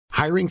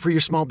Hiring for your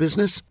small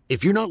business?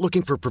 If you're not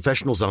looking for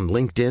professionals on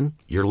LinkedIn,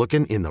 you're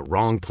looking in the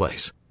wrong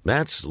place.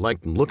 That's like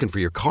looking for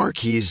your car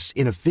keys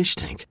in a fish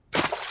tank.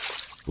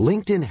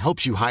 LinkedIn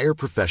helps you hire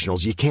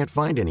professionals you can't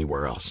find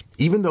anywhere else,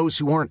 even those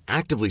who aren't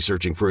actively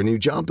searching for a new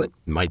job but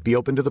might be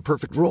open to the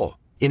perfect role.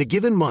 In a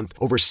given month,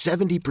 over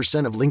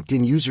 70% of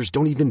LinkedIn users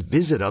don't even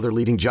visit other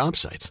leading job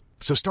sites.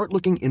 So start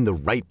looking in the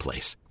right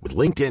place. With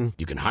LinkedIn,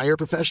 you can hire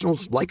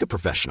professionals like a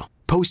professional.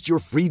 Post your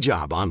free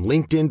job on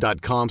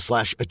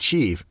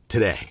linkedin.com/achieve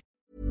today.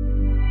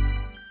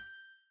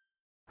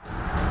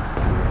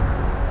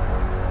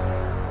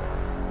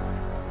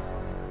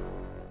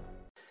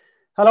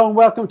 Hello and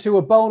welcome to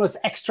a bonus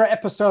extra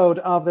episode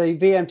of the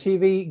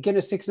VMTV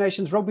Guinness Six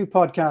Nations Rugby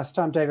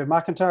Podcast. I'm David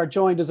McIntyre,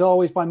 joined as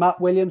always by Matt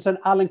Williams and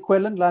Alan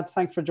Quinlan. Lads,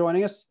 thanks for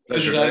joining us.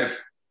 Pleasure, Dave.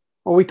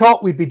 Well, we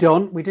thought we'd be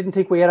done. We didn't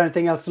think we had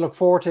anything else to look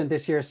forward to in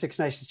this year's Six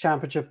Nations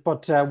Championship,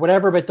 but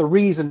whatever about the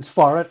reasons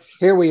for it,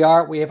 here we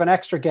are. We have an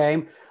extra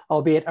game,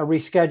 albeit a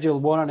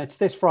rescheduled one, and it's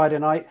this Friday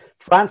night.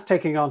 France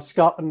taking on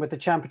Scotland with the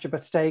championship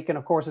at stake, and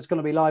of course it's going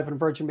to be live on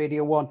Virgin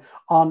Media 1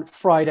 on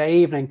Friday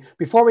evening.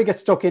 Before we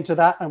get stuck into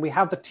that, and we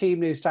have the team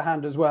news to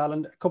hand as well,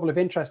 and a couple of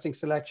interesting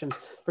selections,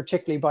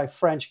 particularly by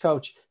French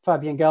coach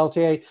Fabien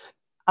Galthié.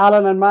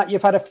 Alan and Matt,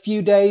 you've had a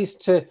few days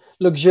to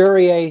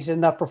luxuriate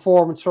in that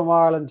performance from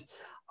Ireland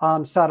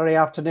on Saturday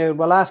afternoon.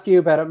 We'll ask you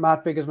about it,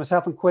 Matt, because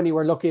myself and Quinny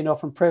were lucky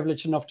enough and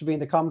privileged enough to be in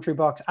the commentary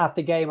box at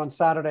the game on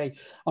Saturday.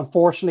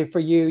 Unfortunately for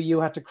you, you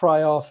had to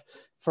cry off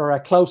for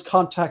close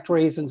contact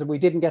reasons, and we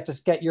didn't get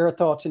to get your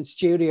thoughts in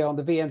studio, on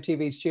the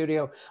VMTV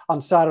studio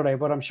on Saturday,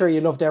 but I'm sure you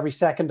loved every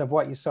second of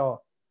what you saw.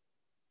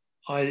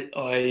 I'm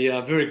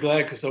very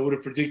glad, because I would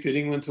have predicted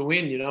England to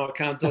win. You know, I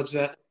can't dodge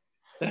that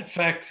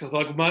fact.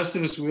 Like most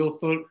of us, we all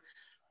thought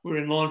we were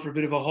in line for a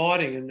bit of a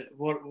hiding, and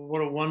what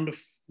a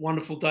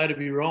wonderful day to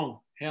be wrong.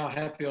 How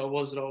happy I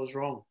was that I was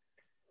wrong.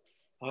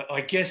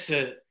 I guess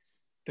the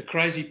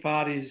crazy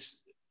part is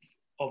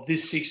of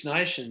this Six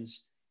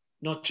Nations,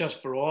 not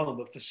just for Ireland,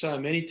 but for so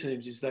many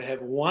teams, is they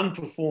have one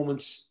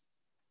performance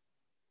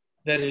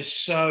that is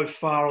so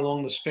far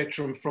along the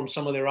spectrum from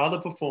some of their other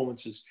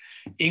performances.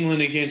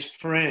 England against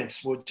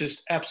France were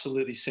just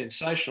absolutely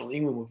sensational.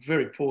 England were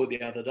very poor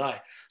the other day.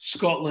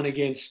 Scotland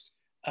against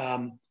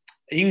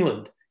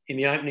England in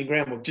the opening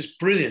round were just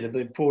brilliant. They've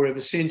been poor ever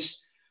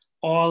since.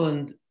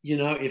 Ireland, you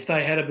know, if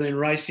they had been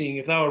racing,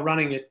 if they were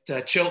running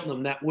at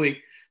Cheltenham that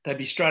week, they'd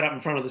be straight up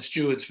in front of the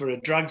stewards for a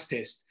drugs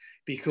test,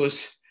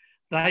 because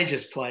they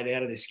just played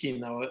out of their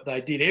skin. They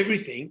did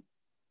everything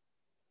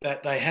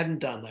that they hadn't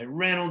done. They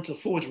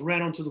forwards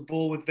ran onto the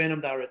ball with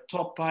venom. They were at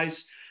top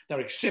pace. They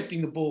were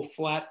accepting the ball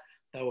flat.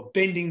 They were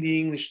bending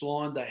the English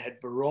line. They had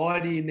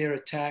variety in their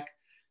attack.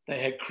 They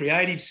had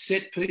creative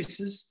set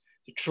pieces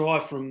to try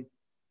from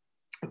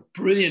a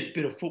brilliant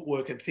bit of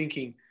footwork and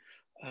thinking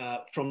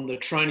from the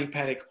training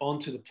paddock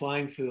onto the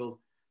playing field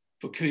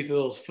for Keith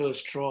Earl's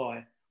first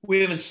try. We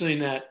haven't seen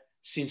that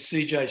since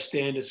CJ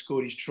Stander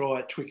scored his try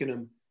at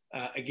Twickenham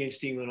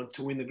against England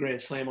to win the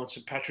Grand Slam on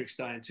St Patrick's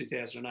Day in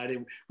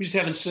 2018. We just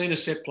haven't seen a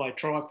set play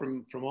try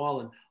from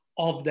Ireland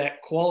of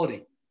that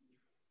quality.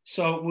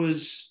 So it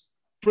was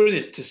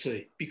brilliant to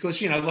see,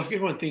 because, you know, like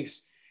everyone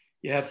thinks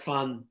you have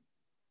fun,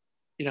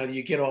 you know,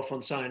 you get off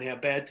on saying how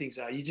bad things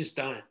are. You just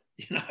don't,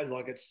 you know,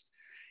 like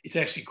it's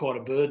actually quite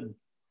a burden.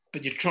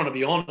 But you're trying to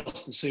be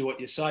honest and see what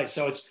you say.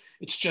 So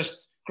it's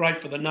just great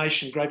for the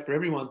nation, great for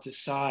everyone to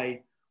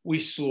say we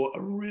saw a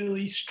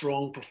really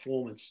strong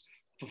performance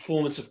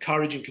of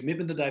courage and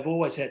commitment that they've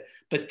always had.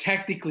 But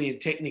tactically and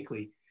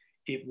technically,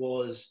 it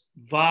was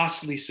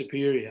vastly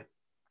superior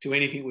to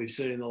anything we've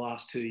seen in the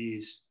last 2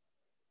 years.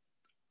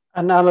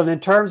 And Alan, in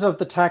terms of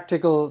the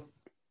tactical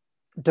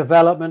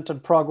development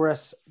and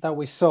progress that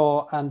we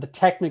saw and the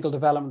technical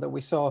development that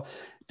we saw,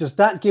 does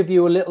that give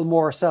you a little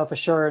more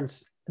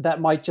self-assurance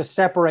that might just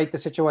separate the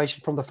situation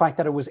from the fact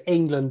that it was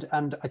England?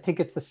 And I think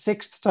it's the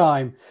sixth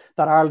time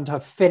that Ireland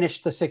have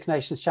finished the Six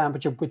Nations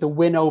Championship with a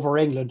win over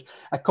England.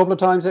 A couple of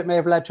times it may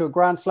have led to a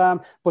Grand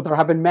Slam, but there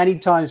have been many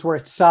times where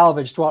it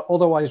salvaged what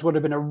otherwise would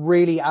have been a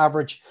really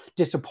average,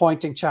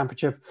 disappointing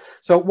championship.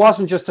 So it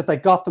wasn't just that they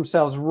got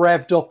themselves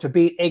revved up to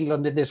beat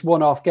England in this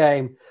one-off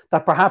game,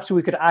 that perhaps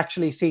we could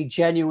actually see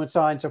genuine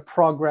signs of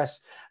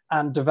progress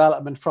and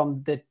development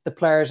from the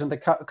players and the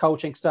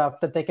coaching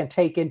staff that they can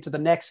take into the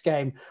next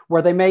game,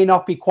 where they may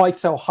not be quite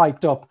so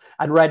hyped up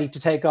and ready to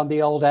take on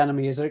the old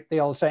enemy, as the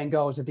old saying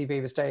goes, at the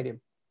Aviva Stadium.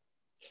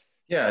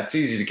 Yeah, it's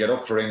easy to get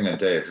up for England,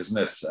 Dave,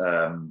 isn't it?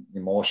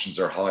 Emotions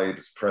are high,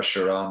 there's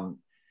pressure on.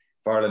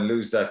 If Ireland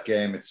lose that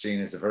game, it's seen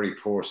as a very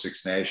poor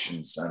Six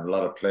Nations, and a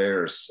lot of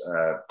players,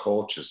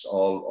 coaches,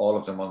 all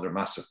of them under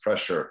massive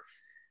pressure.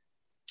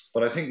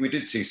 But I think we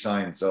did see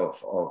signs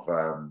of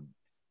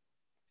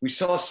we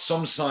saw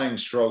some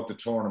signs throughout the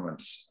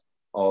tournament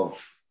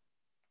of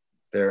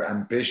their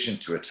ambition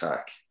to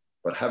attack,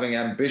 but having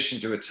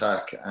ambition to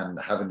attack and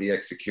having the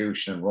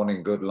execution and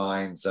running good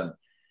lines and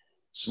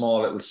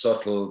small little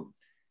subtle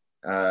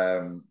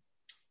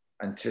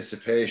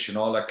anticipation,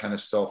 all that kind of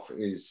stuff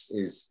is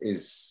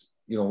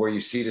you know, where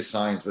you see the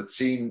signs, but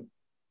seeing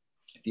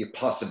the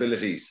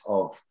possibilities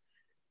of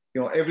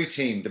every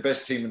team, the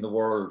best team in the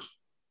world,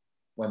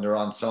 when they're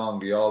on song,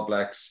 the All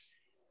Blacks,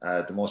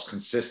 the most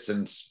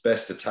consistent,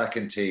 best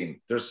attacking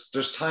team.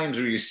 There's times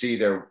where you see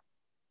their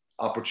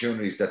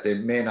opportunities that they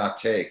may not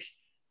take,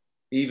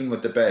 even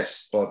with the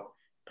best, but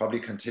probably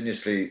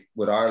continuously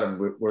with Ireland,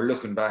 we're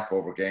looking back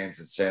over games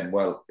and saying,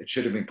 well, it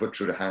should have been put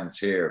through the hands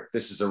here.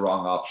 This is a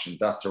wrong option.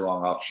 That's a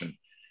wrong option.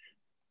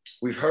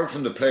 We've heard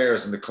from the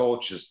players and the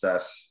coaches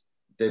that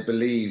they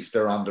believe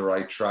they're on the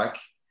right track.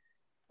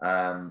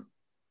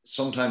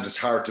 Sometimes it's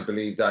hard to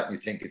believe that, and you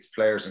think it's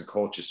players and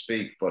coaches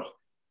speak, but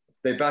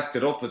they backed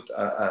it up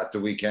at the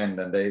weekend,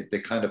 and they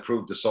kind of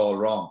proved us all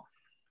wrong.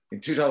 In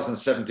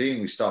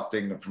 2017, we stopped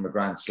England from a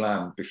Grand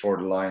Slam before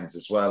the Lions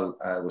as well.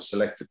 Was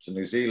selected to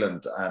New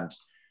Zealand, and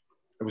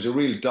it was a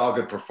real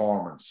dogged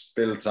performance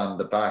built on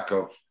the back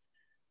of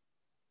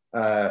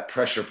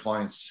pressure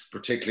points,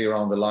 particularly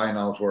around the line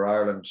out where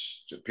Ireland,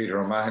 Peter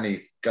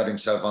O'Mahony got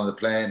himself on the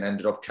plane,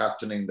 ended up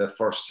captaining the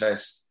first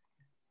test.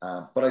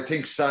 But I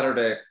think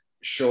Saturday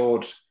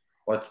showed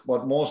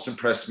what most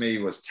impressed me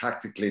was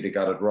tactically they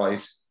got it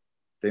right.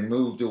 They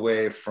moved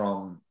away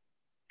from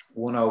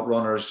one-out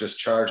runners just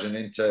charging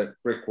into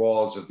brick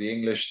walls of the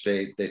English.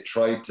 They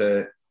tried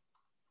to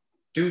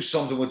do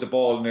something with the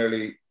ball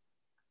nearly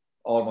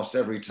almost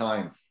every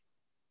time.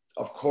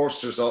 Of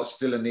course, there's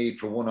still a need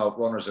for one-out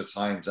runners at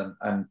times. And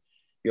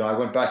I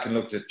went back and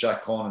looked at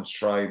Jack Conan's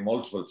try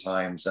multiple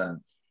times,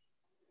 and,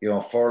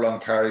 Furlong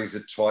carries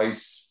it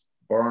twice,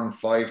 Byrne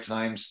 5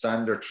 times,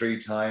 Stander 3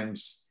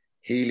 times,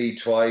 Healy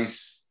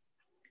twice,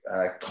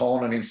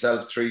 Conan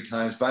himself 3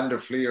 times, Van der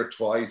Fleer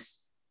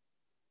twice.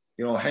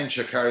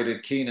 Henshaw carried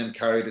it, Keenan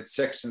carried it,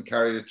 Sexton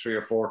carried it 3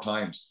 or 4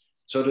 times.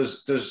 So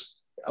there's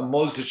a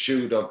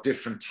multitude of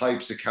different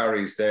types of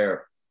carries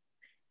there.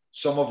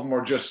 Some of them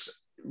were just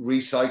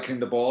recycling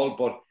the ball,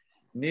 but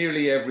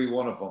nearly every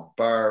one of them,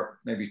 bar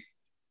maybe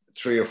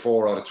 3 or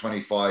 4 out of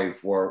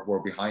 25,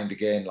 were behind the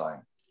gain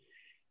line.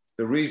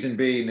 The reason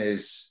being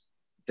is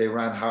they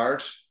ran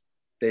hard,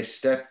 they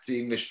stepped the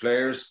English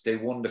players, they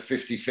won the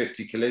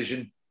 50-50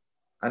 collision,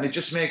 and it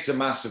just makes a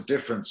massive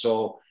difference.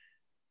 So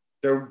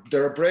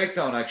their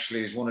breakdown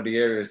actually is one of the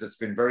areas that's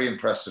been very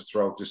impressive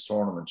throughout this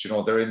tournament.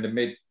 They're in the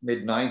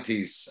mid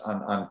 90s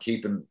on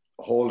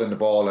holding the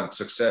ball and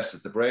success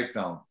at the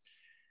breakdown.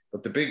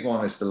 But the big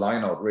one is the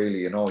line out,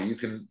 really.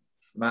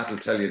 Matt will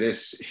tell you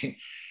this.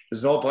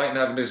 There's no point in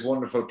having this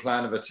wonderful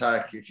plan of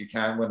attack if you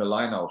can't win a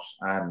line out.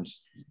 And,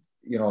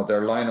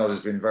 their line out has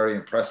been very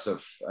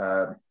impressive.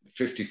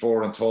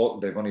 54 in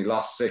total. They've only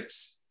lost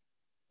 6.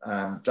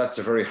 That's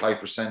a very high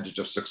percentage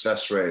of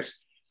success rate.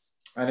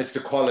 And it's the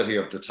quality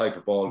of the type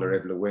of ball they're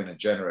able to win and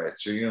generate.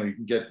 So,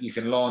 you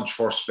can launch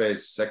first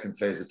phase, second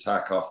phase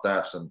attack off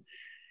that. And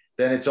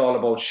then it's all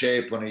about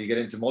shape when you get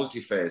into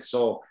multi-phase.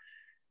 So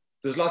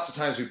there's lots of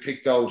times we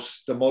picked out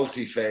the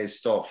multi-phase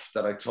stuff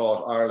that I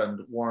thought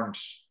Ireland weren't,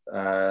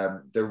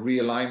 the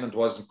realignment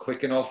wasn't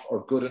quick enough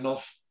or good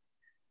enough.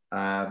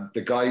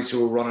 The guys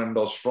who were running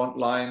those front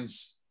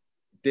lines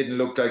didn't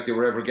look like they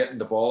were ever getting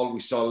the ball. We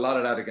saw a lot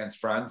of that against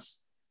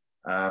France.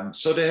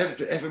 So they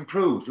have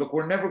improved. Look,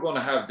 we're never going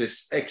to have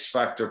this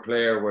X-factor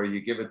player where you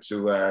give it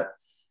to, a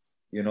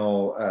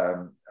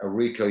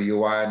Rico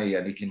Ioane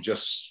and he can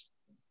just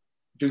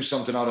do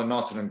something out of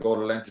nothing and go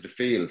the length of the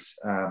field.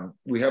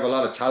 We have a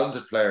lot of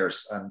talented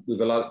players, and we've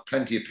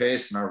plenty of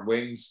pace in our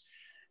wings.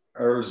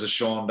 Earls has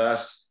shown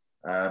that.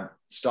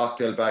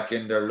 Stockdale back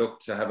in there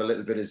looked to have a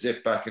little bit of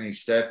zip back in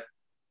his step.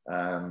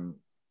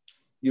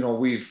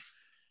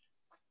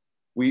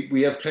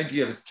 We have plenty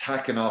of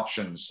attacking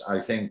options, I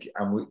think,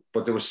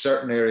 but there were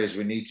certain areas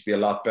we need to be a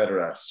lot better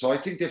at. So I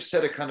think they've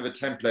set a kind of a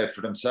template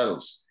for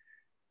themselves.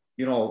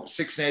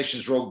 Six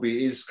Nations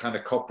rugby is kind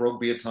of cup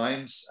rugby at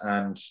times,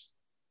 and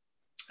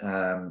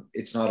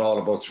it's not all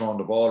about throwing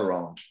the ball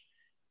around.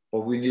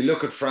 But when you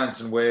look at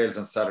France and Wales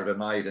on Saturday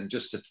night, and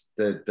just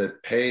the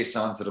pace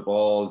onto the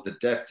ball, the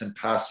depth in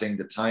passing,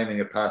 the timing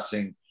of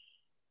passing,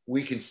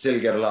 we can still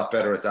get a lot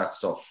better at that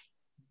stuff.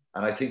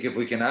 And I think if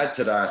we can add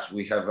to that,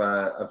 we have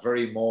a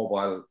very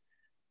mobile,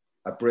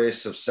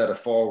 abrasive set of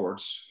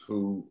forwards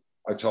who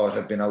I thought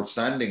have been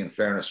outstanding in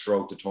fairness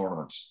throughout the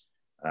tournament.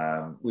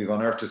 We've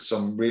unearthed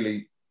some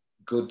really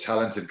good,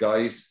 talented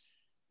guys.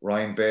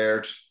 Ryan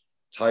Baird,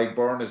 Tadhg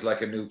Beirne is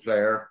like a new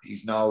player.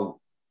 He's now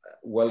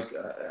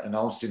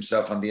announced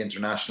himself on the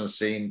international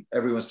scene.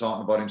 Everyone's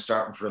talking about him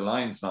starting for the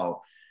Lions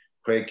now.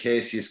 Craig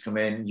Casey has come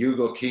in.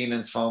 Hugo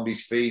Keenan's found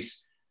his feet.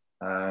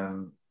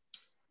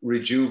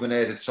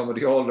 Rejuvenated some of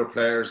the older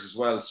players as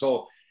well.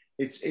 So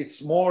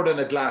it's more than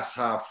a glass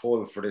half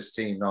full for this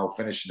team now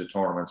finishing the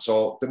tournament.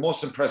 So the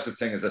most impressive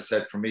thing, as I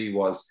said, for me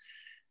was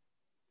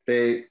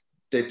they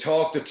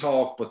talked the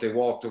talk, but they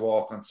walked the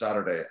walk on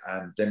Saturday,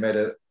 and they made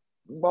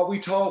what we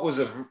thought was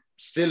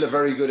still a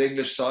very good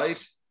English side.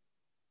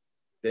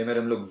 They made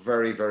them look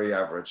very, very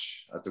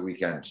average at the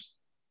weekend.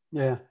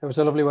 Yeah, it was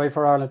a lovely way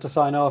for Ireland to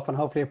sign off, and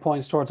hopefully it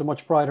points towards a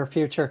much brighter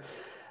future.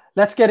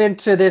 Let's get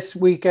into this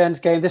weekend's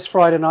game, this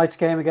Friday night's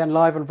game, again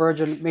live on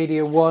Virgin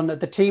Media 1.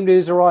 The team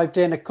news arrived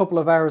in a couple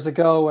of hours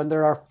ago, and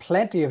there are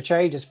plenty of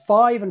changes.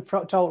 5 in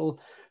total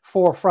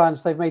for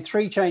France. They've made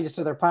 3 changes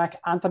to their pack.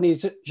 Anthony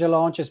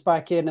Jelonch is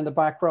back in the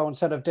back row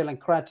instead of Dylan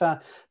Cretin.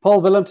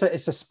 Paul Willems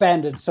is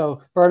suspended,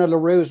 so Bernard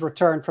Leroux's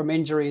return from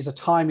injury is a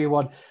timely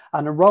one.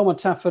 And Roman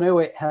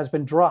Tafanui has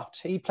been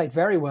dropped. He played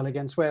very well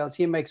against Wales.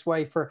 He makes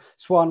way for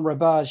Swan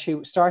Rabaj,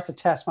 who starts a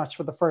test match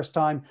for the first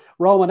time.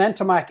 Roman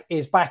Ntamack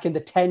is back in the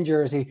 10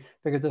 jersey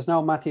because there's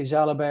no Mathieu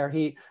Jalibert.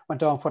 He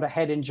went on for a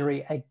head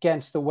injury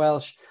against the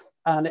Welsh.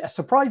 And a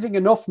surprising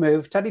enough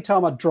move, Teddy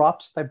Thomas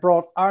dropped. They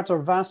brought Arthur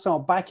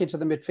Vincent back into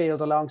the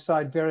midfield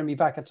alongside Virimi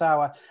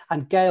Bakatawa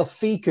and Gael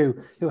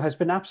Ficou, who has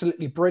been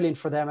absolutely brilliant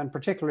for them, and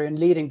particularly in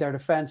leading their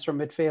defence from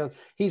midfield.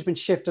 He's been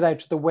shifted out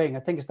to the wing.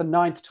 I think it's the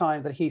 9th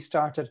time that he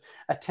started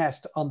a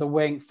test on the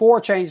wing. 4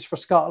 changes for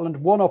Scotland,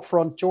 1 up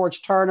front.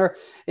 George Turner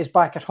is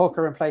back at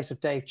hooker in place of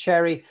Dave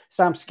Cherry.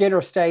 Sam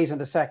Skinner stays in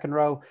the second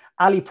row.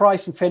 Ali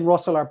Price and Finn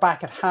Russell are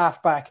back at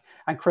half-back,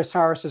 and Chris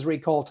Harris is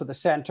recalled to the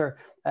centre.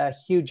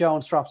 Hugh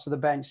Jones drops to the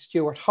bench.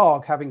 Stuart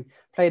Hogg, having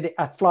played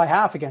at fly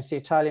half against the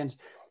Italians,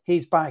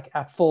 he's back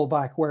at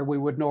full-back where we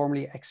would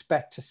normally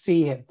expect to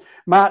see him.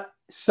 Matt,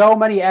 so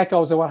many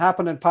echoes of what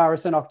happened in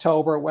Paris in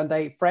October when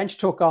the French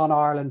took on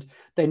Ireland.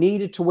 They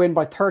needed to win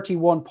by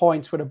 31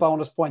 points with a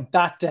bonus point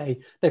that day.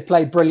 They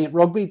played brilliant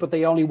rugby, but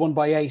they only won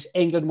by 8.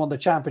 England won the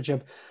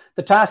championship.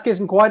 The task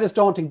isn't quite as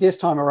daunting this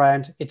time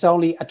around. It's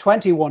only a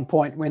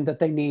 21-point win that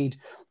they need.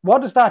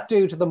 What does that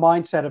do to the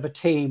mindset of a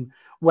team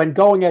when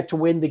going out to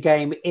win the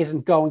game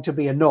isn't going to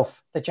be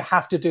enough, that you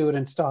have to do it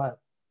in style?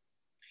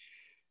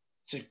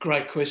 It's a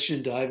great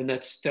question, Dave, and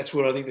that's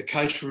where I think the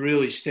coach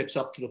really steps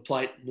up to the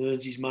plate and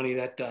earns his money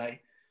that day,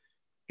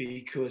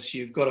 because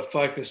you've got to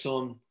focus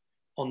on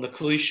the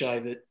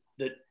cliche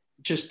that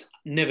just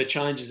never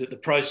changes, that the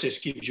process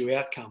gives you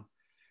outcome.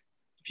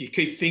 If you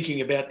keep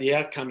thinking about the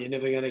outcome, you're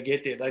never going to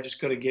get there. They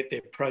just got to get their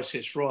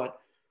process right.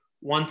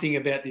 One thing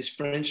about this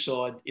French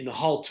side in the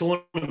whole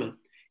tournament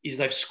is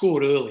they've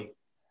scored early.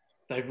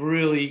 They've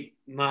really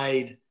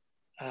made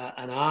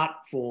an art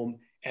form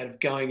out of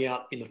going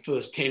out in the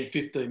first 10,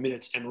 15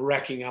 minutes and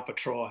racking up a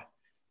try.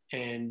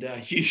 And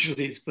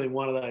usually it's been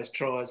one of those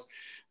tries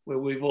where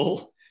we've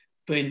all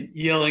been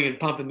yelling and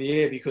pumping the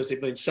air because they've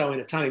been so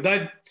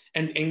entertaining.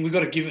 And we've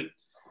got to give it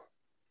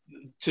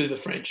to the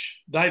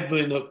French. They've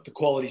been the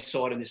quality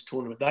side in this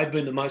tournament. They've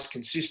been the most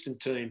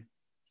consistent team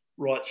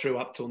right through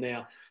up till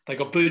now. They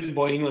got beaten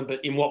by England,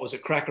 but in what was a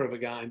cracker of a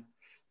game.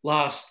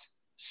 Last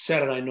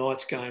Saturday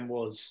night's game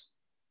was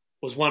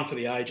one for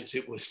the ages.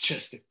 It was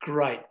just a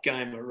great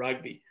game of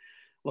rugby.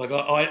 Like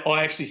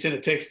I actually sent a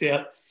text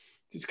out.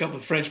 Just a couple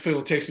of French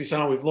people text me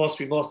saying, we've lost.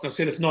 And I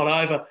said, it's not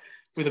over,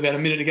 with about a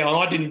minute to go.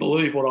 And I didn't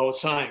believe what I was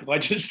saying. I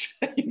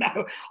just,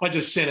 I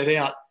just sent it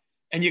out.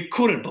 And you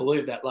couldn't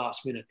believe that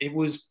last minute. It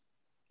was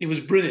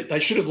brilliant. They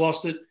should have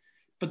lost it,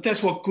 but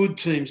that's what good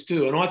teams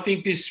do. And I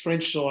think this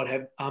French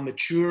side are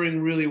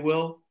maturing really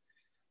well.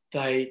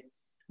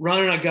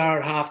 Ronan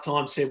O'Gara at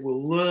halftime said,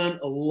 we'll learn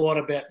a lot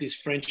about this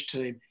French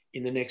team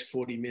in the next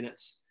 40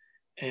 minutes.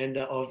 And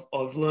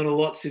I've learned a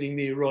lot sitting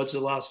near Rog the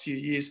last few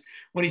years.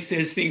 When he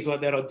says things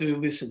like that, I do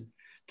listen,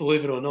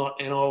 believe it or not.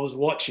 And I was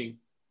watching,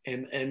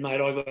 and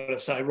mate, I've got to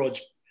say, Rog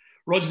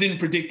didn't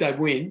predict they'd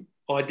win.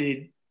 I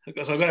did,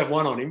 because I've got to have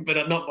one on him, but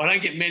I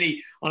don't get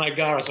many on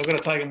O'Gara, so I've got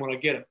to take him when I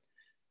get him.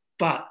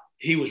 But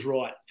he was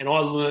right. And I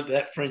learned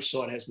that French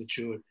side has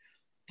matured.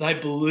 They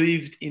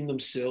believed in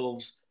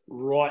themselves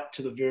right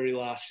to the very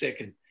last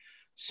second.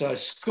 So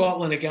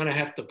Scotland are going to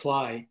have to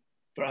play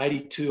for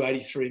 82,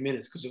 83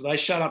 minutes, because if they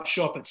shut up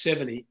shop at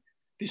 70,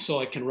 this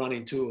side can run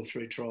in 2 or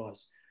 3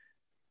 tries.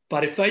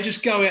 But if they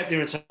just go out there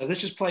and say,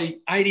 let's just play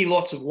 80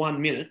 lots of 1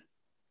 minute,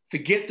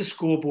 forget the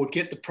scoreboard,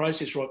 get the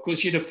process right,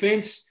 because your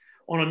defence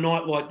on a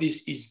night like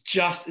this is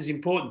just as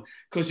important,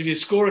 because if you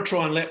score a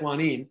try and let one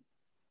in,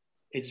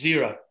 it's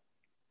 0.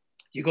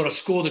 You've got to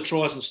score the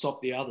tries and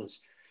stop the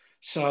others.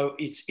 So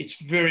it's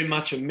very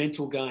much a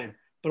mental game.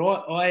 But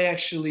I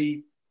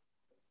actually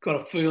got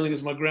a feeling,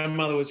 as my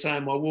grandmother would say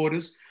in my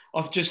waters,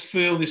 I just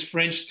feel this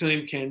French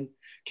team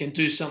can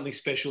do something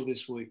special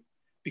this week,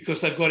 because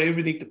they've got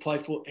everything to play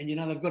for, and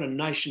they've got a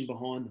nation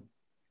behind them,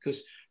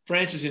 because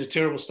France is in a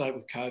terrible state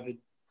with COVID,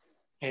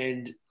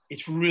 and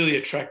it's really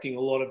attracting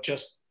a lot of,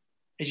 just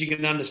as you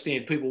can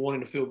understand, people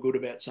wanting to feel good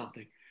about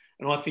something.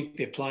 And I think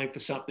they're playing for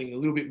something a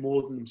little bit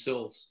more than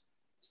themselves.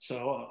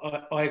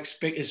 So I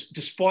expect,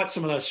 despite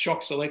some of those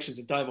shock selections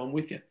of Dave, I'm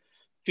with you.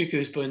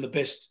 Ficou's been the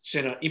best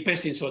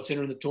inside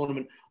centre in the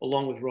tournament,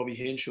 along with Robbie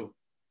Henshaw.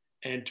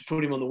 And to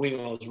put him on the wing,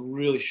 I was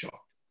really shocked.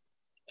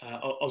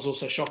 I was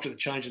also shocked at the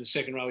change in the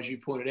second row, as you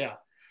pointed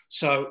out.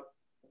 So,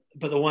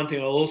 but the one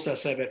thing I'll also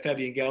say about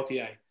Fabien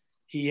Galthié,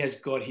 he has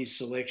got his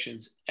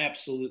selections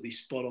absolutely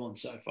spot on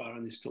so far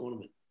in this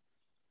tournament.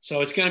 So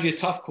it's going to be a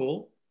tough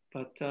call,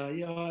 but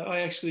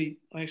I actually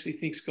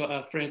think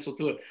France will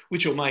do it,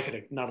 which will make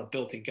it another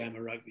belting game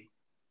of rugby.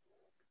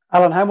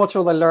 Alan, how much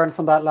will they learn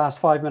from that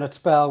last 5-minute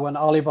spell when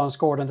Olivon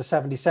scored in the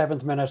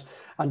 77th minute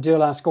and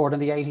Dulin scored in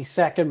the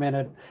 82nd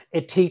minute?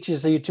 It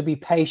teaches you to be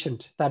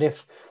patient, that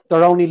if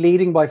they're only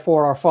leading by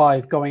 4 or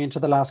 5 going into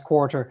the last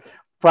quarter,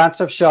 France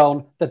have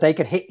shown that they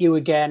can hit you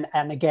again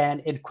and again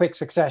in quick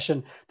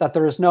succession, that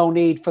there is no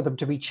need for them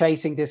to be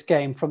chasing this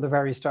game from the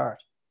very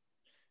start.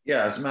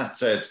 Yeah, as Matt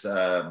said,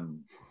 I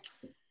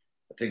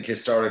think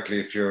historically,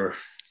 if you're,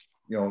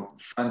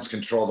 France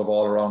can throw the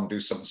ball around,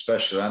 do something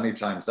special at any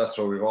times. That's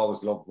why we've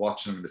always loved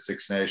watching them in the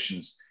Six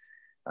Nations.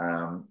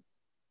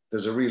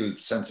 There's a real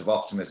sense of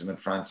optimism in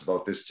France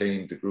about this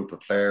team, the group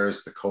of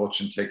players, the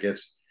coaching ticket,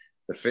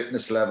 the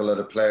fitness level of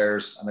the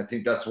players. And I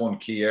think that's one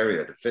key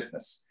area, the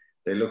fitness.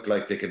 They look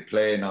like they can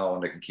play now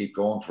and they can keep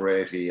going for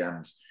 80,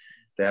 and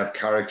they have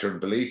character and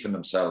belief in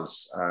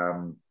themselves.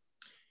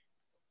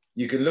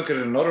 You can look at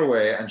it another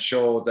way and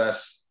show that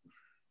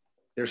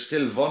they're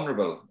still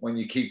vulnerable when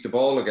you keep the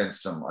ball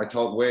against them. I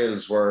thought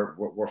Wales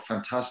were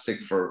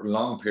fantastic for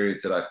long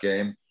periods of that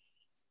game.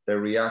 Their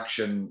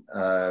reaction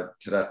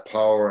to that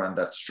power and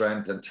that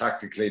strength, and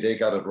tactically they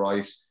got it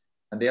right.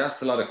 And they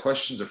asked a lot of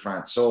questions of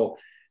France. So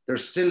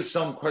there's still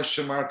some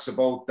question marks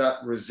about that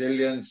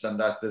resilience and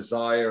that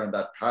desire and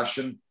that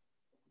passion.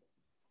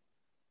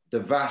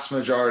 The vast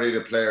majority of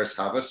the players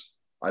have it.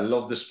 I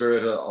love the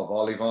spirit of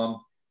Olivon.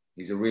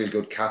 He's a real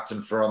good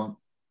captain for him.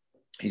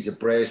 He's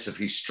abrasive,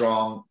 he's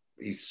strong,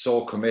 he's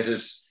so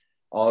committed.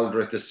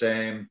 Aldrit the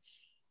same.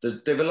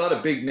 They have a lot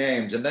of big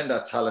names, and then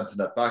that talent in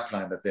that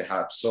backline that they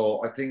have.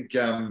 So I think,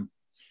 for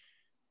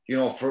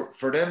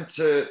them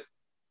to,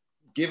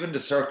 given the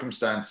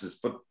circumstances,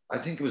 but I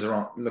think it was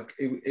around, look,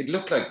 it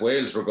looked like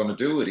Wales were going to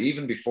do it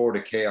even before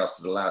the chaos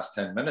of the last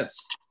 10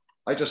 minutes.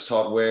 I just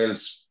thought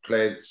Wales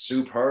played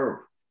superb.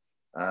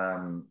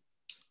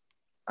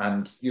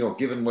 And,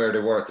 given where they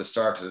were at the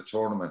start of the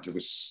tournament, it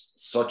was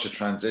such a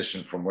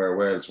transition from where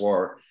Wales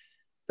were.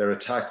 Their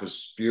attack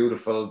was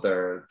beautiful,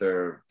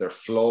 their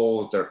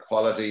flow, their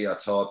quality. I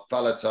thought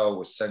Faletau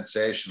was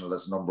sensational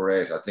as number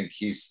 8. I think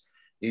he's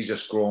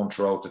just grown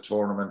throughout the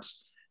tournament.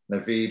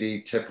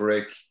 Navidi,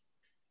 Tipuric,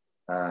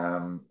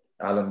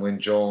 Alan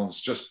Wynne-Jones,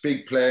 just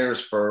big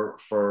players for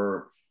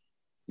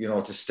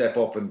to step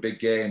up in big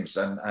games.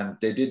 And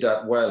they did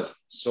that well,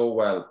 so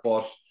well.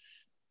 But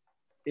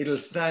it'll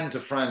stand to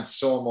France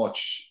so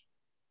much,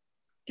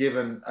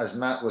 given, as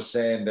Matt was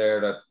saying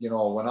there, that, when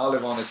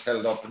Olivon is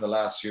held up in the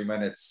last few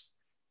minutes,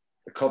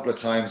 a couple of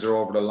times they're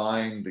over the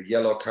line, the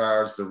yellow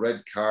cards, the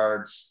red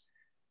cards,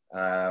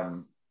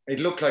 it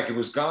looked like it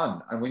was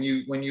gone. And when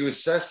you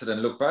assess it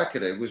and look back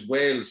at it, it was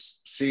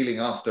Wales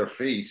sealing off their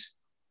feet,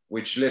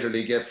 which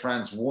literally gave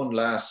France one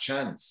last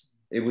chance.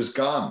 It was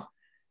gone.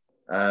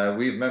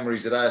 We have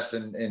memories of that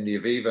in the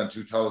Aviva in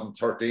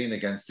 2013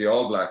 against the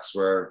All Blacks,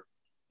 where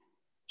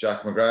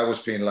Jack McGrath was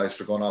penalised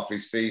for going off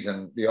his feet,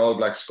 and the All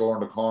Blacks score in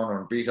the corner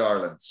and beat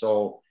Ireland.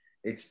 So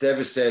it's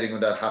devastating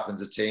when that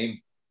happens to a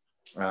team.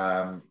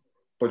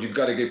 But you've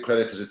got to give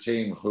credit to the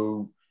team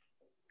who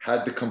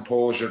had the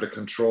composure, the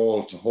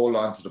control to hold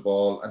on to the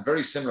ball. And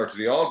very similar to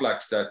the All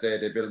Blacks that day,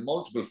 they built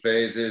multiple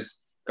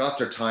phases, got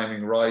their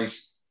timing right,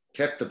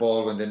 kept the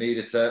ball when they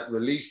needed to,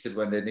 released it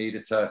when they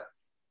needed to.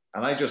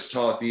 And I just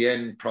thought the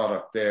end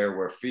product there,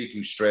 where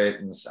Fickou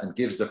straightens and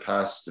gives the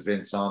pass to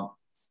Vincent,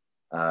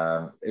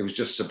 it was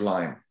just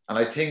sublime. And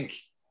I think,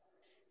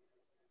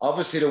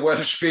 obviously, the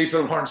Welsh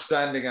people weren't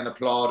standing and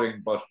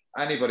applauding, but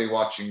anybody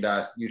watching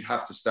that, you'd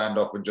have to stand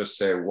up and just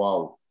say,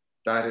 wow,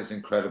 that is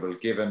incredible,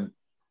 given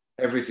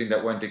everything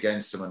that went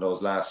against them in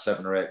those last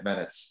 7 or 8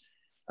 minutes.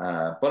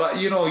 But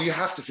you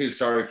have to feel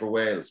sorry for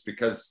Wales,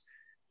 because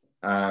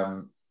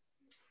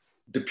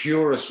the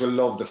purists will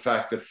love the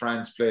fact that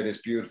France play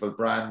this beautiful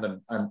brand.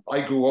 And I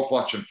grew up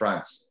watching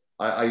France.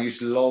 I used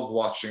to love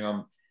watching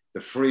them. The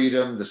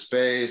freedom, the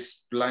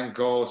space,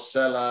 Blanco,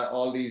 Sella,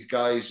 all these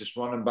guys just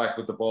running back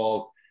with the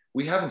ball.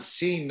 We haven't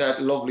seen that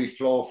lovely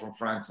flow from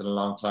France in a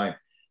long time.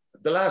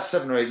 The last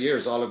 7 or 8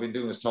 years, all I've been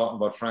doing is talking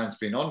about France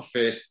being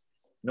unfit,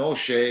 no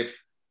shape,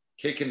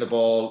 kicking the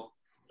ball,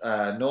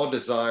 no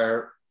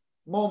desire,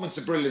 moments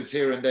of brilliance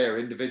here and there,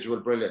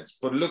 individual brilliance.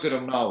 But look at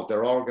them now.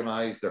 They're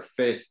organised, they're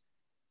fit.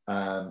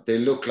 They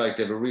look like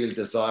they have a real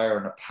desire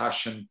and a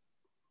passion.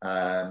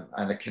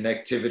 And a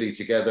connectivity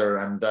together,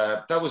 and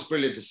that was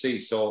brilliant to see.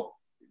 So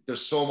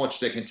there's so much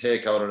they can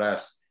take out of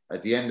that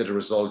at the end of the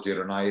result the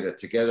other night, a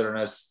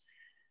togetherness.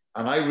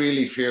 And I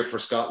really fear for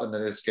Scotland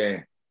in this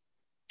game,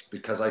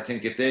 because I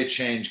think if they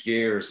change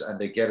gears and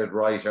they get it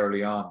right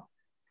early on,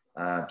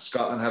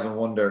 Scotland haven't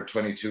won there in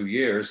 22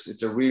 years.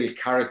 It's a real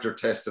character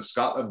test of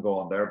Scotland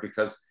going there,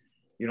 because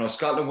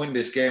Scotland win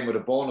this game with a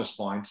bonus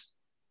point,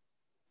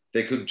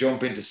 they could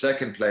jump into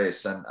second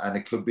place, and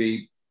it could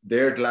be,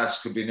 their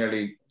glass could be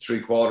nearly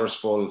 3/4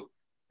 full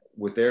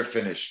with their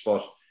finish.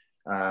 But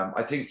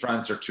I think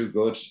France are too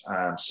good.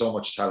 So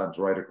much talent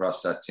right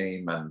across that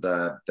team, and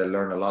they'll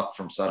learn a lot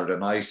from Saturday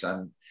night.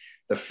 And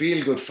the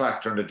feel-good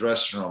factor in the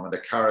dressing room and the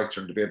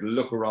character, and to be able to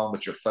look around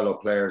at your fellow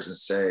players and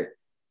say,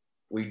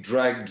 we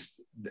dragged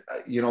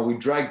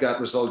that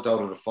result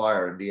out of the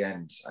fire in the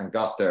end and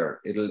got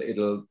there.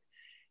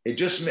 It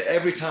just,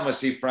 every time I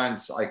see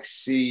France, I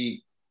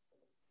see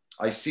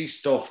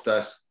stuff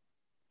that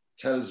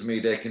tells me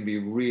they can be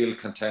real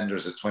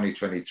contenders at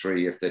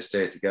 2023 if they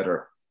stay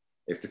together.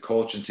 if the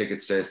coaching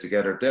ticket stays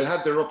together. They'll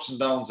have their ups and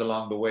downs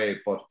along the way,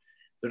 but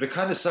they're the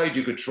kind of side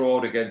you could throw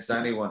out against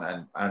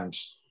anyone, and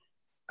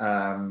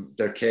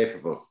they're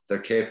capable. They're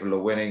capable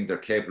of winning. They're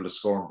capable of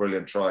scoring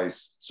brilliant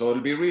tries. So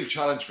it'll be a real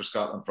challenge for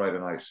Scotland Friday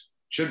night.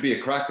 Should be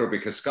a cracker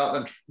because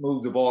Scotland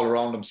move the ball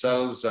around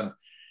themselves, and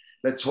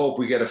let's hope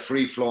we get a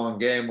free-flowing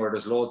game where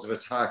there's loads of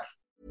attack.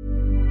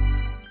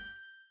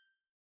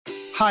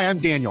 Hi, I'm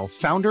Daniel,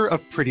 founder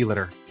of Pretty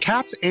Litter.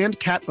 Cats and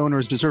cat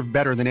owners deserve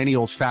better than any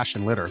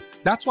old-fashioned litter.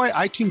 That's why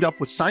I teamed up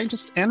with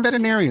scientists and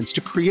veterinarians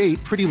to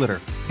create Pretty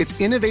Litter. Its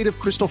innovative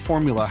crystal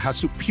formula has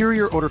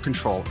superior odor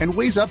control and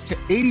weighs up to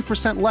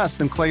 80% less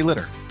than clay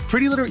litter.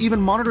 Pretty Litter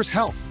even monitors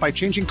health by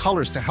changing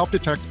colors to help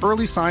detect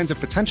early signs of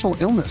potential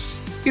illness.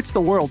 It's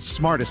the world's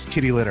smartest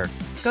kitty litter.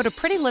 Go to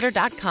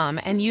prettylitter.com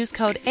and use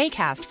code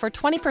ACAST for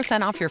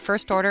 20% off your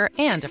first order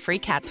and a free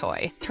cat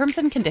toy. Terms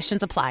and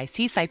conditions apply.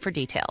 See site for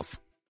details.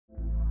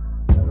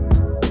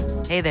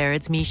 Hey there,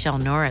 it's Michelle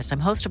Norris.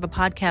 I'm host of a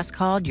podcast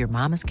called Your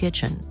Mama's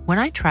Kitchen. When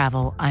I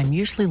travel, I'm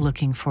usually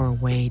looking for a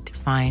way to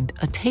find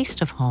a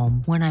taste of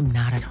home when I'm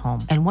not at home.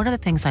 And one of the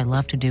things I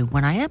love to do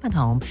when I am at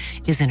home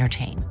is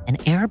entertain. And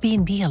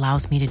Airbnb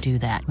allows me to do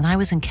that. When I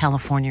was in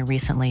California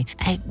recently,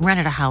 I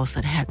rented a house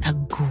that had a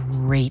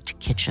great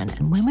kitchen.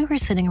 And when we were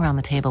sitting around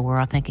the table, we're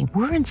all thinking,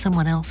 we're in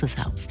someone else's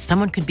house.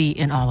 Someone could be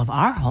in all of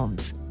our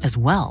homes as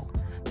well.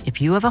 If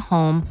you have a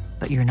home,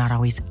 but you're not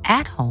always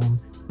at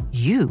home,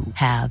 you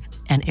have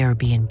an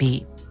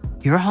Airbnb.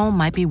 Your home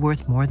might be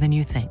worth more than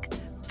you think.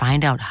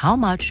 Find out how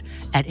much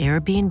at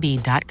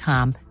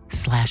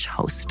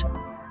airbnb.com/host.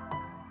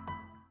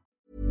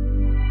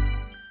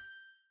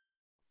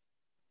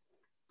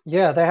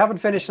 Yeah, they haven't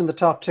finished in the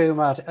top two,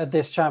 Matt, at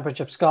this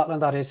championship,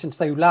 Scotland, that is, since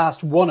they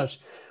last won it,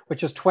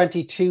 which was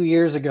 22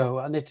 years ago.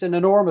 And it's an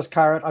enormous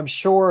carrot. I'm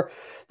sure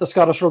the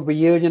Scottish Rugby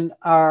Union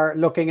are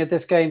looking at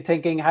this game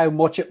thinking how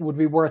much it would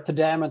be worth to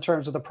them in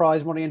terms of the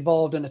prize money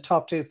involved in a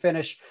top two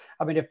finish.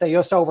 I mean, if they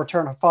just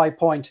overturn a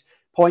 5-point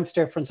points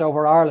difference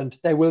over Ireland,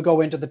 they will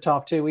go into the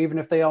top two, even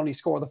if they only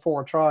score the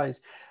 4 tries.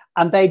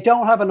 And they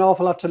don't have an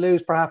awful lot to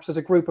lose, perhaps, as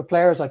a group of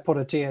players, I put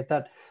it to you,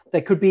 that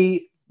they could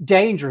be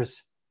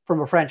dangerous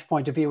from a French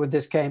point of view in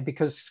this game,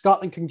 because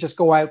Scotland can just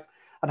go out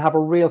and have a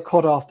real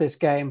cut off this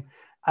game,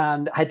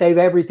 and they've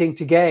everything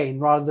to gain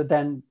rather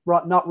than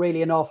not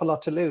really an awful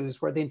lot to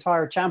lose, where the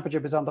entire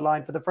championship is on the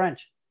line for the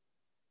French.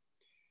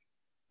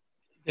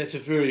 That's a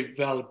very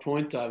valid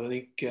point, Dave. I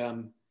think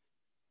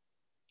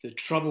the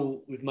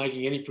trouble with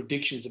making any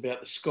predictions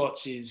about the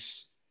Scots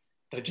is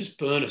they just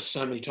burn us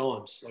so many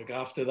times. Like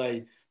after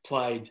they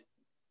played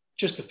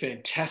just a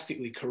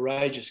fantastically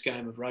courageous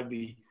game of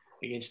rugby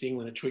against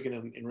England at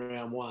Twickenham in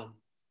round 1.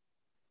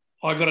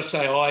 I got to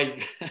say,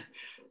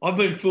 I've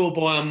been fooled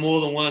by them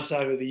more than once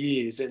over the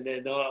years, and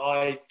then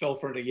I fell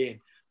for it again.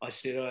 I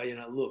said,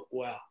 look,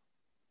 wow,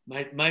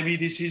 maybe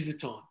this is the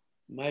time.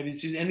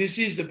 This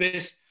is the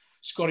best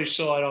Scottish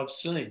side I've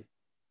seen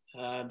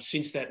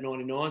since that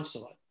 99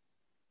 side.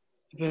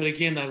 But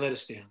again, they let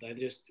us down.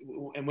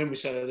 And when we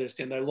say they let us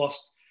down, they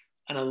lost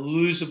an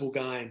unlosable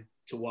game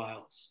to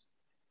Wales.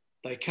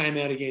 They came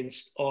out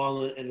against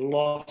Ireland and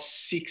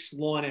lost 6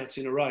 lineouts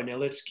in a row. Now,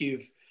 let's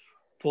give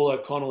Paul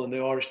O'Connell and the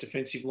Irish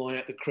defensive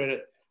lineout the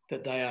credit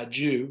that they are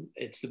due.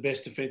 It's the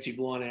best defensive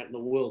lineout in the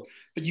world.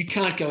 But you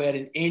can't go out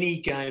in any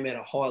game at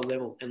a high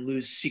level and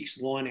lose 6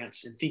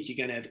 lineouts and think you're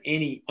going to have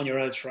any on your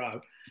own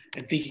throw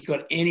and think you've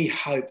got any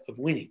hope of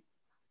winning.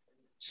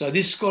 So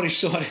this Scottish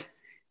side,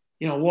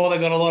 while they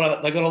got a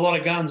lot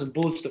of guns and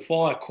bullets to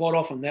fire, quite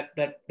often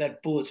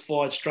that bullet's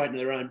fired straight into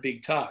their own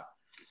big toe.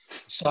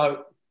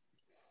 So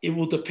it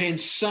will depend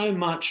so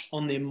much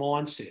on their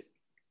mindset,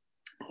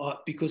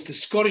 because the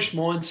Scottish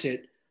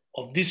mindset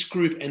of this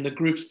group and the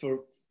groups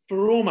for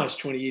almost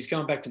 20 years,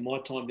 going back to my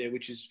time there,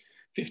 which is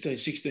 15,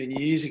 16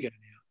 years ago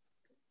now,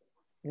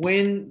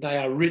 when they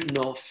are written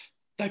off,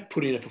 they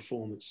put in a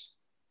performance.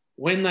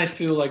 When they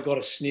feel they got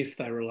a sniff,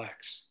 they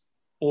relax.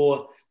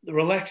 Or the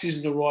relax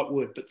isn't the right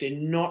word, but they're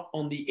not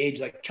on the edge.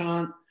 They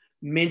can't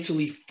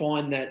mentally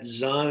find that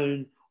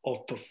zone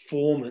of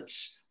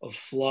performance, of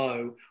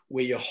flow,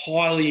 where you're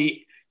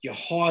highly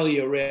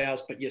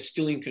aroused, but you're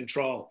still in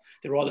control.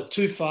 They're either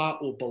too far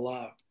or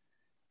below.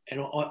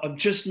 And I'm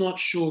just not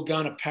sure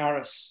going to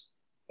Paris.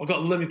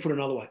 Let me put it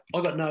another way.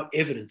 I got no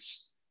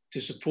evidence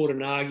to support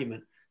an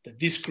argument that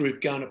this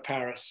group going to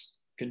Paris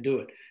can do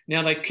it.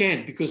 Now they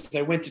can, because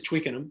they went to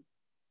Twickenham.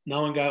 I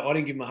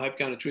didn't give them a hope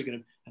going to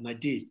Twickenham, and they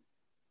did.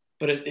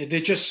 But they're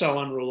just so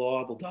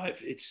unreliable,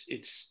 Dave.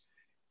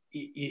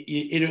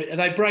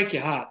 They break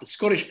your heart. The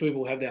Scottish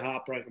people have their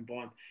heart broken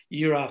by them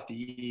year after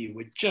year.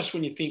 Where just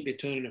when you think they're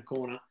turning a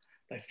corner,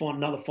 they find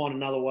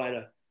another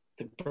way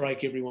to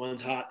break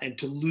everyone's heart and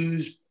to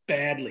lose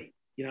badly.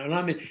 And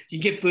I mean, you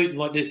get beaten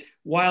like that.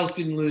 Wales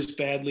didn't lose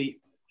badly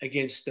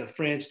against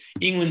France.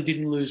 France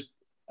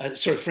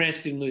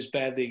didn't lose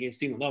badly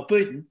against England. They were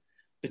beaten,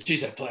 but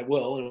geez, they played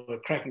well and were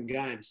cracking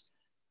games.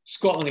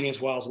 Scotland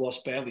against Wales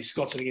lost badly.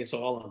 Scotland against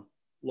Ireland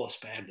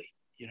lost badly.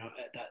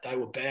 They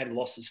were bad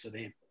losses for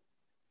them.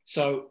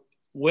 So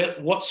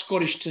what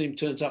Scottish team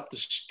turns up,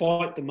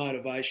 despite the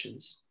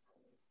motivations,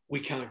 we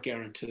can't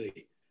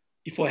guarantee.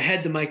 If I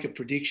had to make a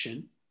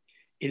prediction,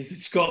 is that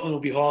Scotland will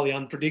be highly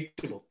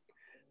unpredictable.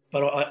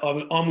 But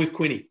I'm with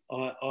Quinny.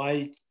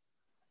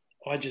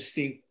 I just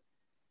think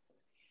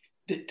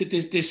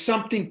that there's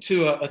something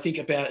to I think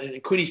about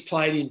it. Quinny's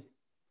played in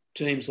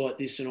teams like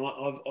this, and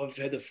I've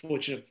had the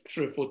fortune of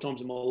 3 or 4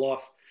 times in my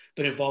life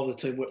been involved with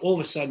a team where all of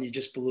a sudden you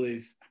just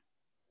believe,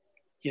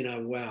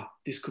 wow,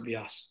 this could be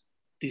us.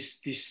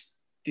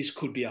 This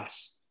could be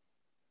us.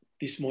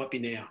 This might be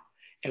now.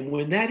 And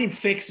when that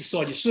infects the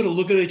side, you sort of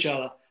look at each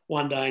other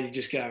one day and you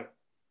just go,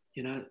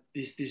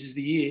 this is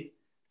the year.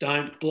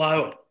 Don't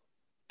blow it.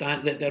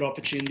 Don't let that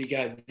opportunity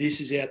go. This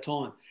is our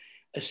time,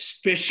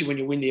 especially when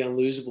you win the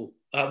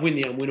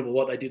unwinnable,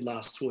 like they did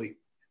last week.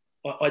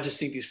 I just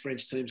think this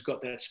French team's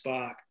got that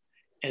spark,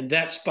 and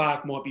that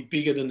spark might be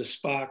bigger than the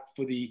spark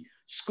for the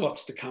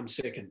Scots to come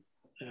second.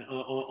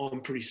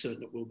 I'm pretty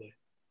certain it will be.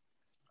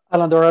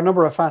 Alan, there are a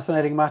number of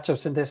fascinating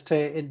matchups in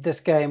this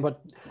game,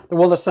 but the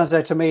one that stands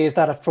out to me is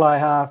that at fly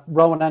half,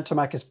 Rowan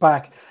Ntamack is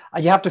back.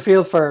 And you have to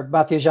feel for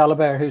Mathieu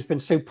Jalibert, who's been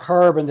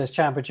superb in this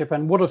championship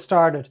and would have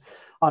started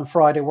on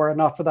Friday were it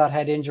not for that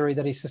head injury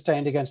that he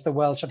sustained against the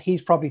Welsh. And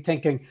he's probably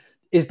thinking,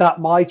 is that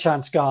my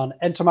chance gone?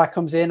 Ntamack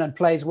comes in and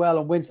plays well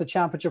and wins the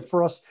championship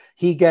for us.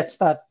 He gets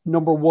that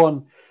number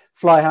 1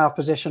 fly half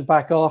position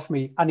back off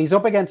me. And he's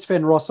up against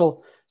Finn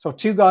Russell. So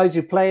 2 guys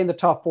who play in the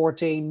top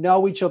 14,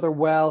 know each other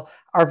well,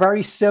 are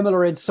very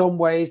similar in some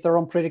ways, their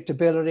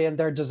unpredictability and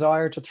their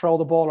desire to throw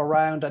the ball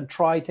around and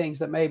try things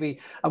that maybe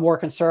a more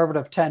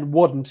conservative 10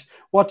 wouldn't.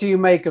 What do you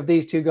make of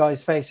these 2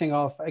 guys facing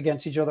off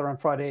against each other on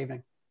Friday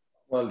evening?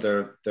 Well,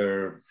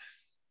 they're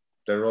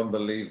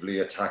unbelievably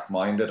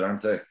attack-minded,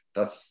 aren't they?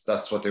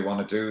 That's what they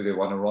want to do. They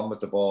want to run with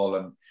the ball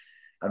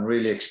and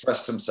really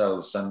express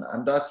themselves.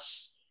 And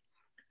that's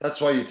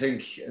why you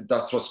think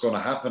that's what's going to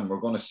happen. We're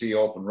going to see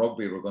open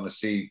rugby. We're going to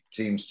see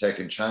teams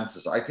taking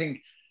chances. I think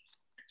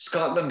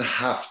Scotland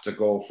have to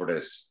go for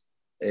this.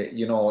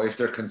 If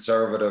they're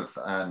conservative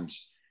and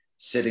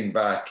sitting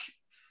back,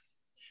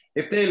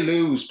 if they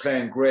lose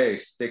playing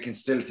great, they can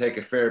still take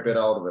a fair bit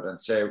out of it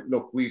and say,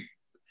 look,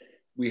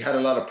 we had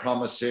a lot of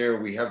promise here.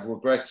 We have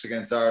regrets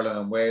against Ireland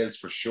and Wales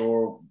for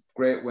sure.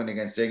 Great win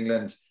against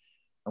England.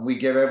 And we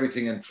gave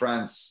everything in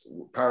France,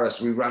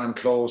 Paris. We ran them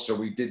close, or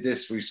we did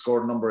this. We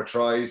scored a number of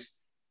tries.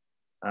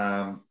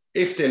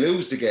 If they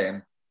lose the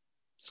game,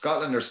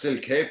 Scotland are still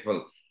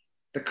capable.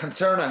 The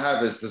concern I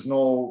have is there's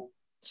no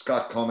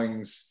Scott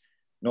Cummings,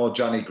 no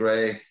Johnny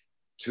Gray,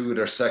 2 of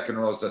their second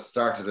rows that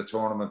started the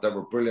tournament that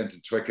were brilliant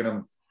in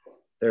Twickenham.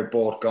 They're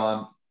both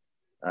gone.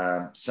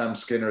 Sam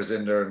Skinner's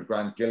in there and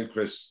Grant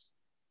Gilchrist.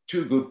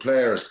 2 good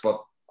players,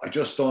 but I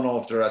just don't know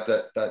if they're at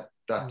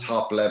that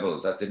top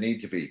level that they need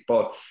to be.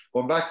 But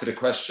going back to the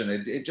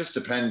question, it just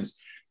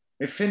depends.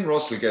 If Finn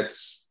Russell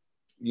gets,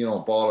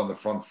 ball on the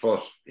front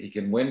foot, he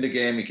can win the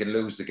game, he can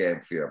lose the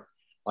game for you.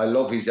 I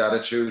love his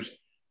attitude.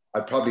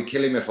 I'd probably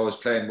kill him if I was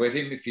playing with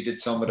him, if he did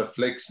some of the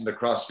flicks and the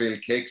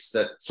crossfield kicks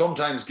that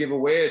sometimes give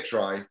away a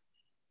try.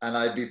 And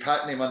I'd be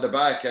patting him on the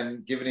back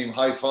and giving him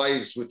high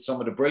fives with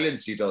some of the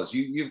brilliance he does.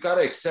 You've got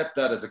to accept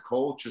that as a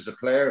coach, as a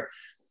player.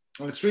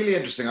 And it's really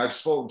interesting. I've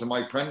spoken to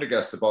Mike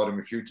Prendergast about him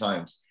a few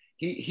times.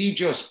 He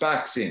just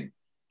backs him.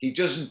 He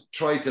doesn't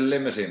try to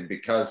limit him,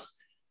 because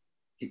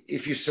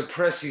if you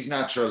suppress his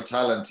natural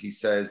talent, he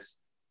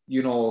says,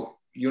 you're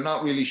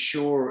not really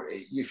sure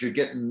if you're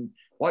getting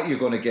what you're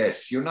going to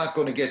get. You're not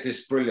going to get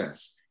this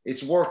brilliance.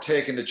 It's worth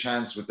taking the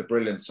chance with the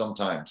brilliance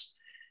sometimes.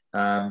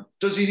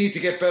 Does he need to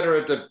get better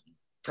at the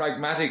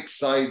pragmatic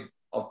side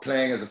of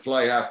playing as a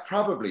fly half?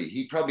 Probably.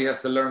 He probably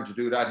has to learn to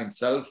do that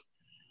himself.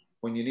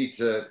 When you need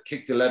to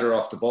kick the leather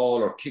off the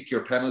ball or kick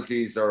your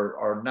penalties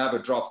or nab a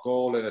drop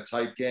goal in a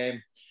tight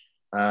game.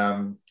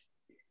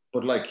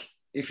 But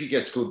if he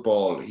gets good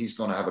ball, he's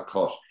going to have a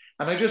cut.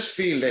 And I just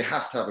feel they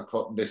have to have a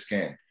cut in this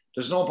game.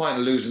 There's no point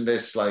in losing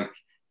this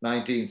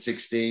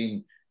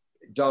 19-16,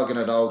 dogging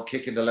it out,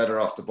 kicking the leather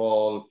off the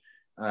ball.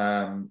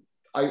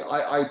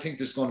 I think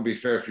there's going to be a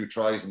fair few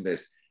tries in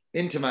this.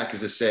 Ntamack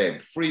is the same.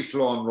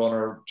 Free-flowing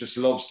runner, just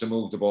loves to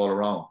move the ball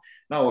around.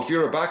 Now, if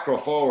you're a back row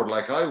forward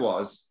like I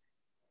was,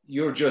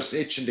 you're just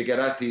itching to get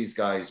at these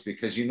guys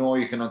because you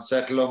can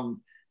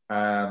unsettle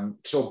them.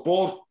 So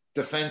both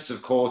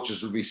defensive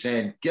coaches will be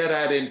saying, get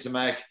at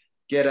Ntamack,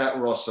 get at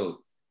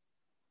Russell.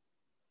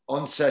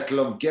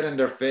 Unsettle them, get in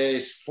their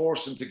face,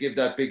 force them to give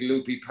that big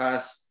loopy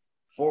pass,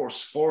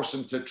 force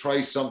them to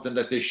try something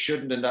that they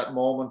shouldn't in that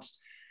moment.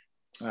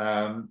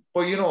 But,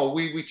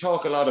 we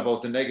talk a lot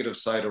about the negative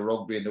side of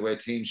rugby and the way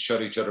teams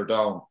shut each other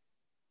down.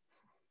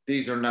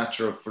 These are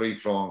natural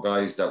free-flowing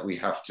guys that we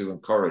have to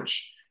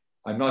encourage.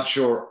 I'm not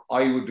sure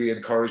I would be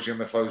encouraging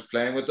them if I was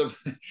playing with them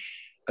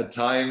at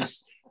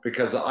times,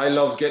 because I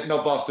love getting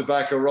up off the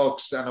back of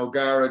rucks and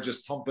O'Gara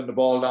just thumping the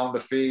ball down the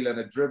field and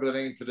it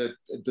dribbling into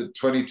the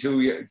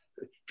 22,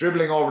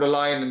 dribbling over the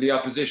line in the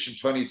opposition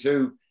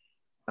 22.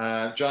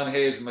 John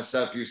Hayes and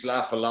myself used to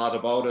laugh a lot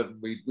about it.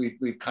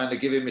 We'd kind of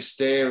give him a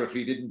stare if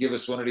he didn't give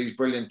us one of these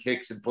brilliant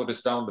kicks and put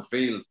us down the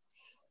field.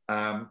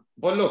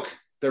 But look,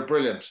 they're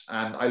brilliant.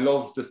 And I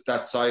love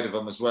that side of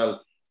them as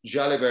well.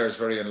 Jalibert is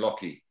very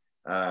unlucky.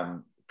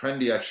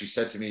 Prendy actually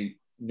said to me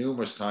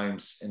numerous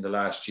times in the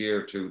last year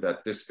or two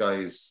that this guy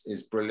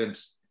is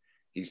brilliant.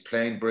 He's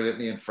playing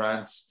brilliantly in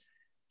France.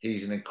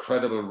 He's an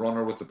incredible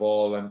runner with the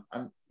ball. And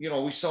you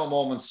know, we saw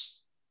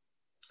moments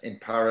in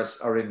Paris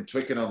or in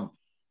Twickenham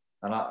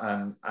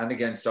and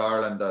against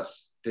Ireland that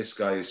this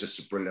guy is just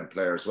a brilliant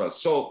player as well.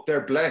 So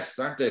they're blessed,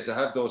 aren't they, to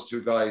have those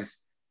two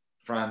guys,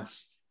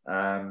 France.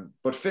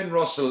 But Finn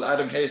Russell,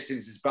 Adam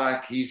Hastings is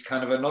back. He's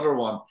kind of another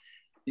one.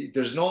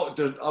 There's out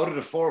of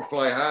the 4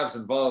 fly halves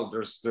involved,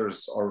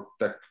 or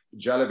that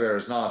Jalibert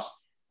is not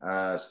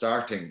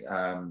starting.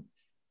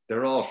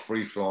 They're all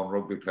free-flowing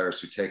rugby players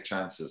who take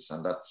chances,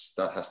 and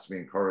that has to be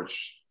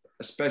encouraged,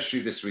 especially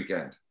this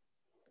weekend.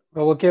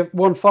 Well, we'll give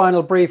one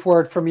final brief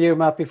word from you,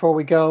 Matt, before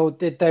we go.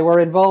 They were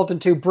involved in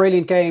 2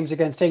 brilliant games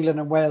against England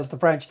and Wales, the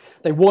French.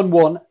 They won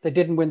one, they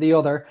didn't win the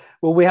other.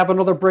 Will we have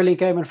another brilliant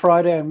game on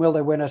Friday, and will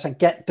they win it and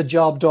get the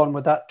job done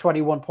with that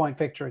 21-point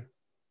victory?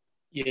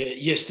 Yeah,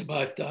 yes to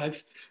both,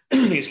 Dave. I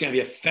think it's going to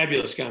be a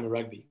fabulous game of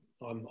rugby.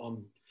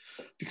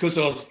 Because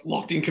I was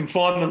locked in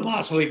confinement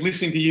last week,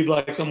 listening to you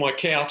blokes on my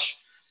couch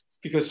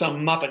because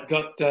some muppet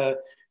got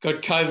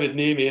COVID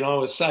near me and I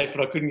was safe,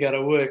 but I couldn't go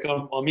to work.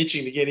 I'm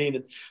itching to get in.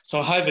 And so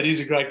I hope it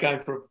is a great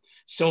game for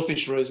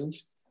selfish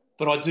reasons,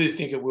 but I do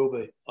think it will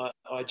be.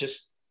 I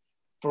just,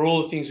 for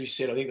all the things we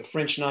said, I think the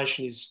French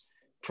nation is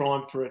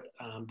primed for it.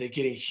 They're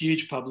getting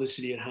huge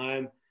publicity at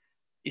home.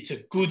 It's a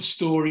good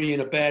story in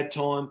a bad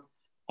time.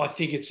 I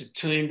think it's a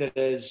team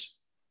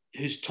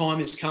whose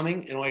time is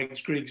coming, and I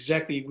agree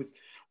exactly with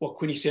what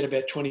Quinny said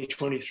about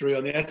 2023.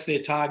 I mean, that's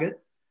their target,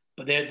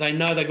 but they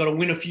know they've got to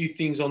win a few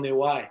things on their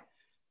way.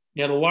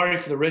 Now, the worry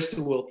for the rest of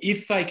the world,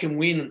 if they can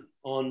win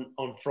on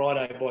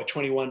Friday by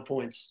 21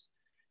 points,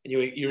 and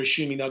you're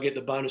assuming they'll get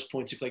the bonus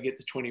points if they get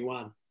to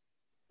 21,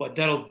 but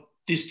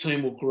this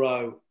team will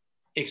grow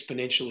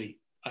exponentially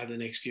over the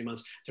next few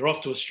months. They're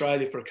off to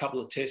Australia for a couple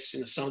of tests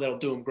in the summer. That'll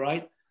do them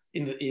great.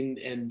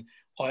 And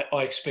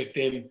I expect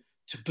them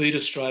to beat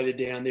Australia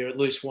down there at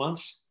least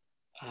once.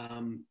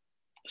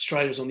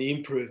 Australia's on the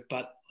improve,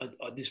 but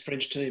this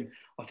French team,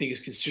 I think, is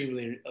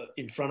considerably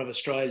in front of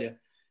Australia.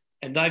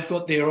 And they've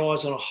got their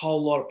eyes on a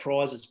whole lot of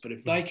prizes. But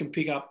if they can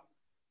pick up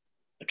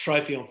a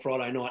trophy on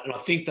Friday night, and I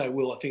think they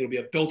will, I think it'll be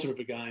a belter of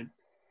a game,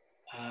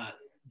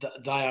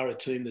 they are a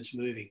team that's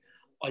moving.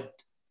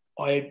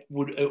 I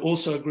would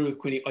also agree with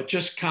Quinny. I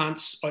just can't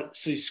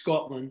see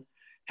Scotland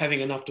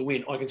having enough to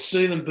win. I can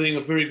see them being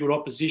a very good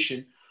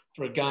opposition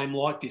for a game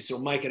like this.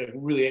 It'll make it a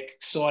really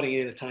exciting,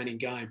 entertaining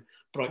game.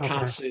 But I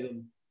can't see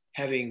them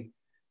having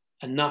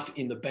enough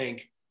in the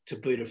bank to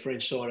beat a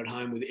French side at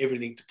home with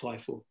everything to play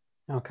for.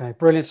 Okay,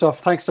 brilliant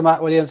stuff. Thanks to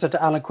Matt Williams and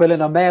to Alan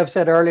Quillan. I may have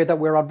said earlier that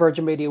we're on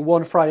Virgin Media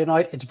 1 Friday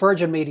night. It's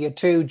Virgin Media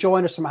 2.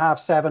 Join us from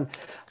 7:30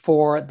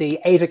 for the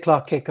 8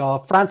 o'clock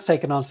kickoff. France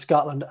taking on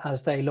Scotland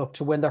as they look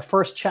to win their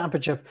first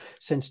championship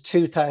since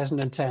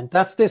 2010.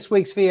 That's this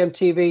week's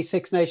VMTV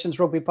Six Nations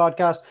Rugby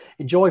podcast.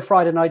 Enjoy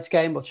Friday night's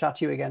game. We'll chat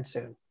to you again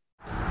soon.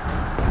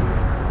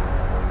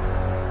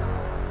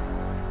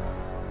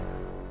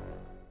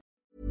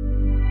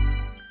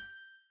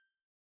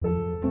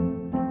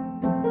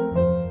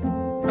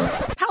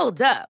 Hold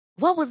up.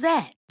 What was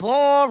that?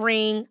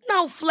 Boring.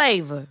 No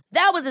flavor.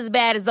 That was as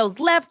bad as those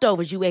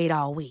leftovers you ate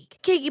all week.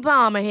 Keke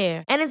Palmer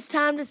here. And it's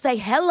time to say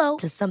hello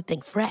to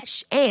something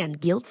fresh and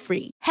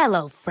guilt-free.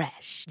 Hello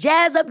Fresh.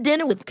 Jazz up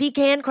dinner with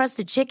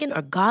pecan-crusted chicken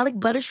or garlic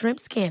butter shrimp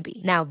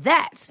scampi. Now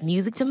that's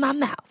music to my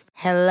mouth.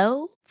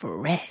 Hello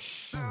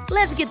Fresh.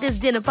 Let's get this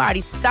dinner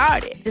party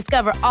started.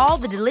 Discover all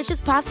the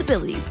delicious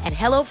possibilities at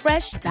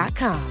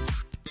HelloFresh.com.